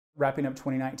Wrapping up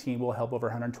 2019, we'll help over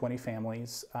 120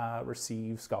 families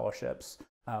receive scholarships.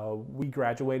 We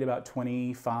graduate about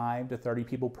 25 to 30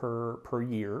 people per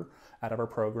year out of our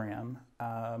program.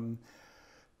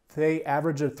 They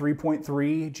average a 3.3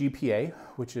 GPA,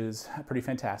 which is pretty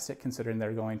fantastic considering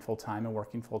they're going full-time and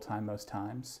working full-time most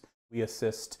times. We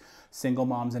assist single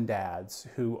moms and dads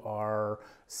who are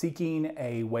seeking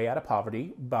a way out of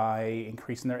poverty by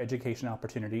increasing their education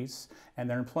opportunities and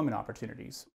their employment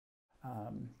opportunities.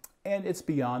 And it's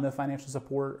beyond the financial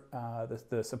support.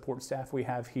 The support staff we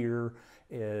have here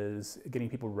is getting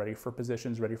people ready for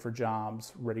positions, ready for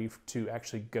jobs, ready to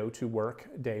actually go to work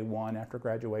day one after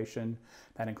graduation.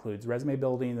 That includes resume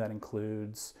building, that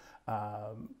includes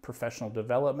professional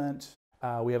development.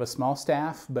 We have a small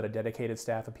staff, but a dedicated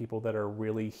staff of people that are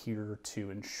really here to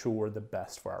ensure the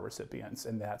best for our recipients,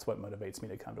 and that's what motivates me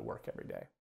to come to work every day.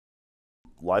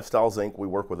 Lifestyles Inc., we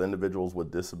work with individuals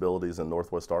with disabilities in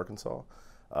Northwest Arkansas.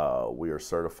 We are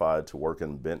certified to work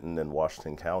in Benton and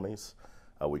Washington counties.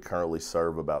 We currently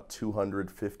serve about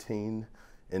 215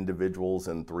 individuals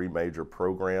in 3 major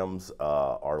programs.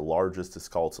 Our largest is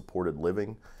called Supported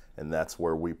Living, and that's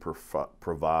where we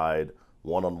provide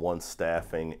one-on-one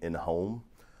staffing in-home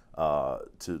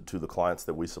to the clients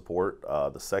that we support.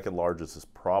 The second largest is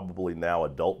probably now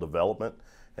Adult Development,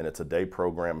 and it's a day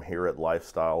program here at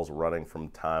Lifestyles running from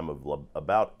time of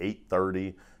about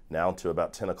 8:30 now to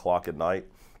about 10 o'clock at night,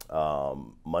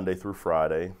 Monday through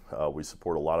Friday. We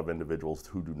support a lot of individuals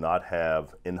who do not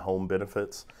have in-home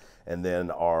benefits. And then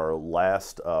our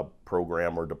last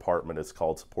program or department is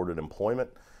called Supported Employment,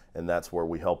 and that's where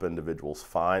we help individuals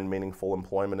find meaningful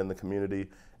employment in the community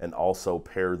and also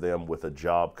pair them with a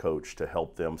job coach to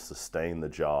help them sustain the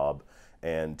job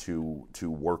and to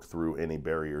work through any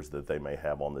barriers that they may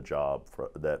have on the job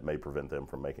that may prevent them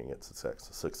from making it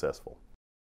successful.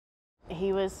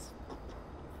 He was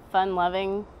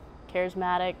fun-loving,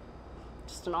 charismatic,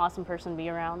 just an awesome person to be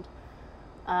around.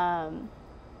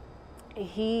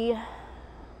 He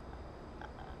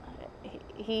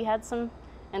had some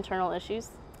internal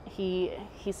issues. He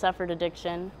suffered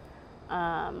addiction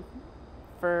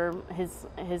for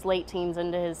his late teens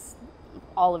into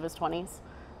all of his 20s.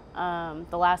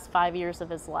 The last 5 years of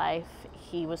his life,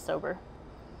 he was sober.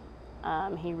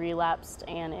 He relapsed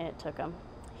and it took him.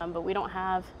 But we don't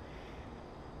have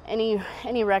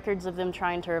any records of them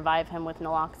trying to revive him with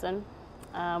naloxone,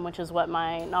 which is what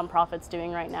my nonprofit's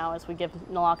doing right now. Is we give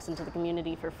naloxone to the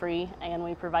community for free, and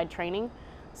we provide training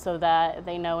so that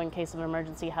they know in case of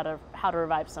emergency how to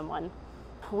revive someone.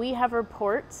 We have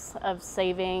reports of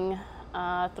saving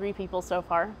 3 people so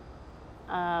far.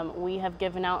 We have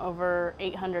given out over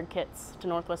 800 kits to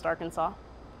Northwest Arkansas.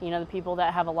 You know, the people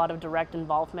that have a lot of direct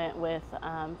involvement with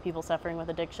people suffering with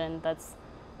addiction. That's,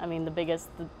 I mean, the biggest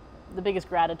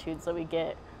gratitudes that we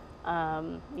get.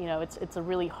 You know, it's a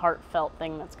really heartfelt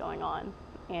thing that's going on,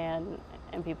 and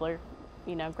people are,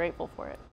 you know, grateful for it.